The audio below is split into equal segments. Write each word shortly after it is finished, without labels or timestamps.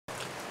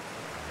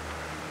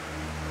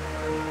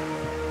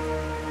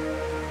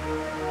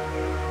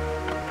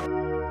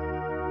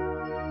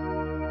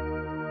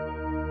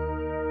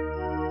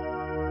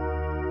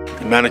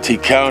Manatee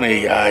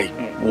County, I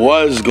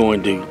was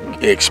going to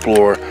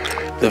explore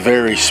the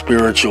very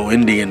spiritual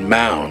Indian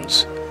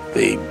mounds,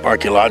 the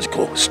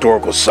archaeological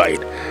historical site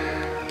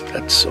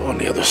that's on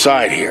the other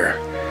side here.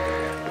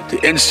 But the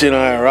instant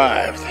I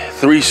arrived,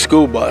 3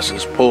 school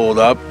buses pulled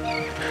up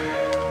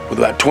with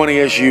about 20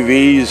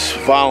 SUVs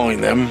following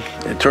them.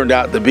 It turned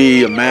out to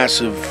be a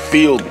massive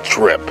field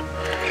trip.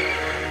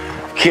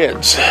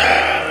 Kids.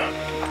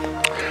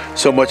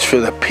 So much for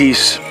the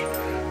peace,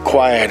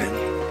 quiet,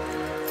 and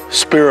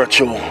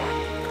spiritual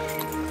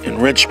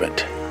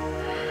enrichment.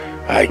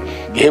 I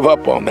gave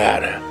up on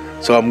that,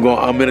 so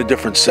I'm in a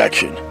different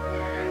section.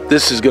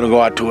 This is gonna go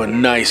out to a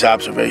nice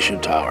observation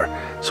tower,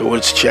 so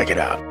let's check it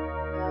out.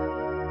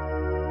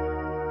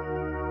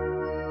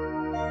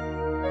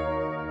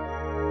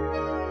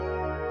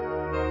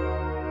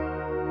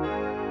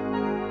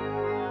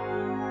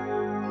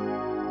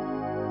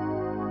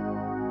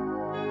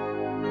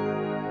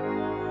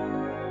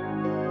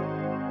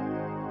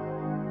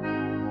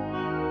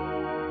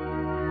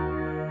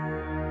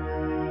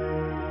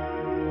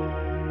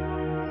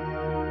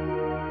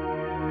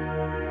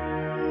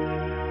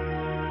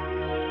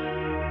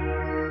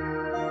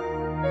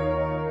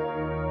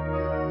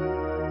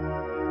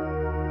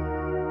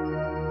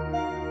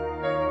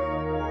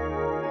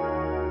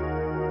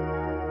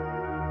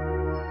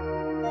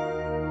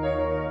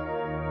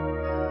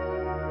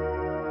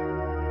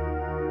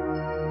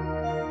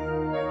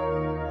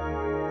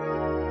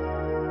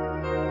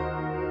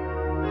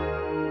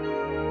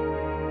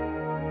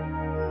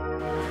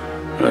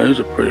 There's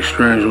a pretty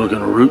strange looking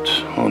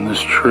roots on this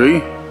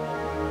tree.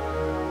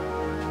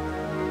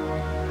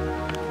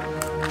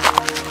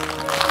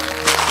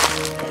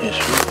 It's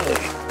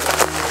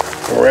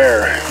really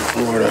rare in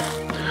Florida.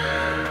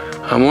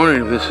 I'm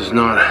wondering if this is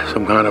not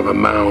some kind of a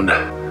mound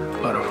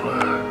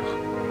butterfly.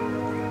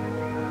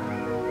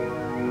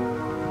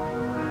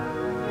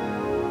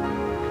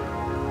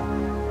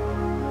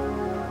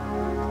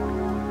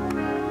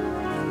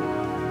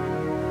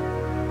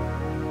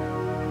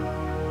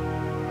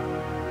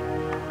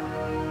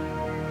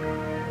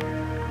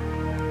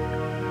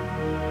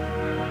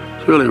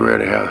 It's really rare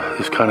to have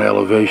this kind of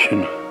elevation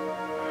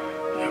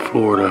in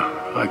Florida.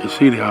 I can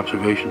see the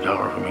observation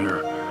tower from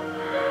here.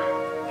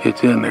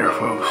 It's in there,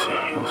 folks.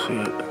 You'll see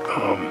it.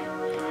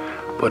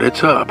 But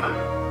it's up.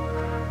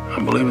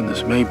 I'm believing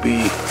this may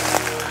be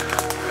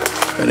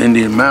an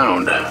Indian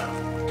mound.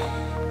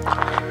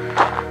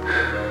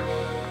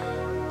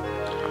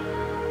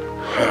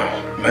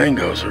 Oh,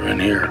 mangoes are in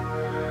here.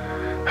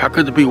 How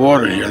could there be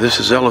water in here? This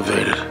is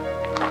elevated.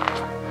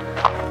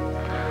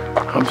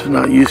 I'm just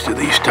not used to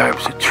these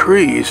types of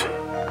trees.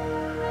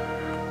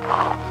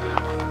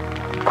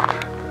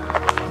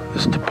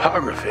 This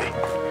topography,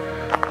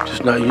 I'm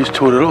just not used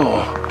to it at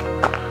all.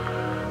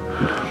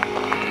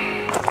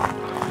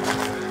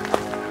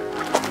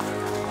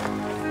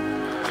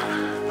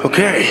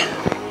 Okay,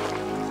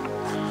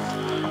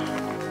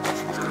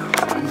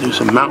 do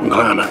some mountain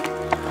climbing.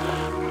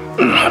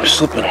 I'm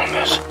slipping on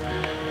this.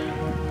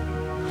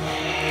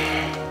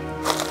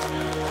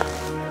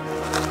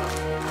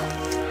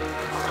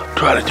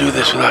 Try to do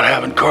this without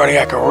having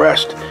cardiac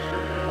arrest.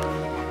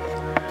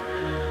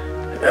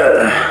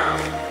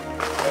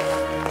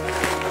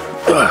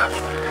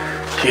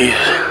 Jesus.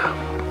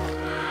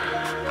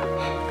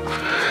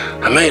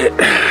 I made it.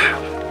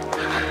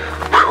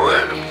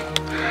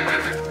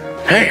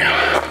 Damn.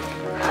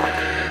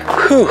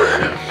 Whew.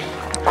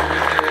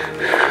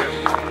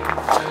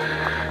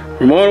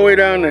 From all the way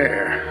down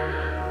there.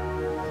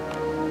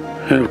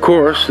 And of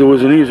course, there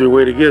was an easier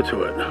way to get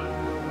to it.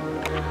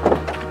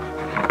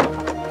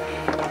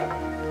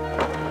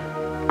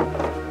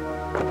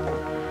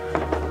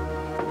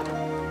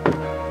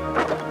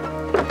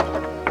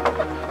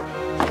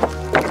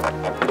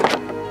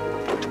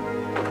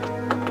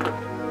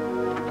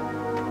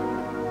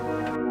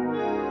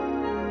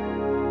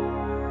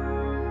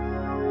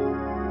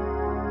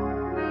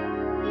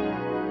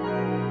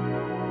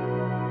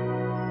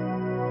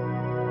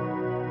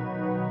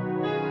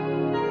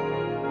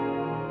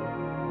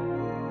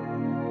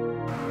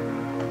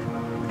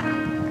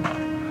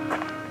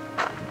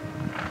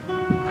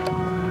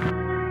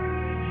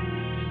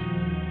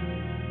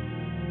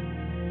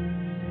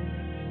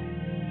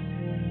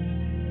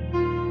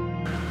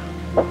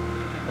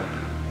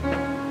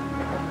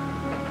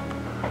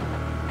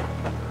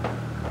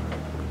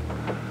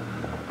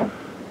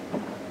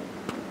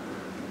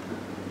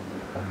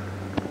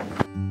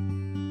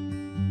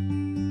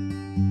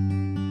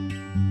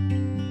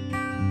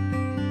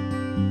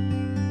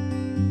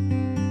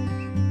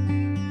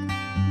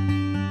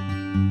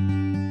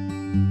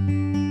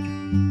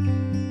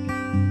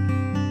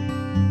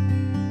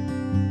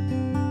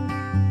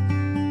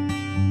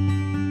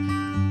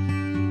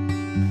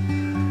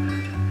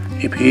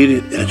 If you eat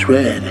it and it's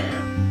red,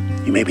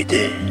 you may be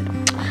dead.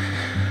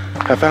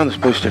 I found this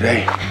place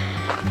today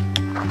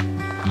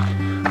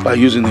by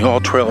using the All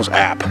Trails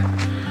app.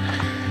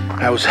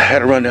 had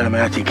to run down to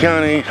Manatee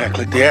County. I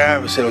clicked the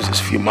app. It said it was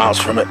just a few miles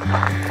from it.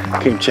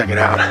 Came check it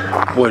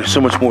out. Boy, there's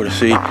so much more to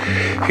see.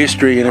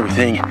 History and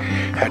everything.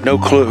 Had no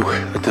clue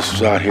that this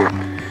was out here.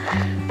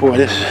 Boy,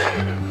 this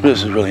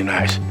is really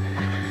nice.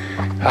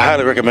 I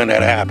highly recommend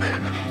that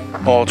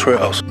app. All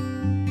Trails.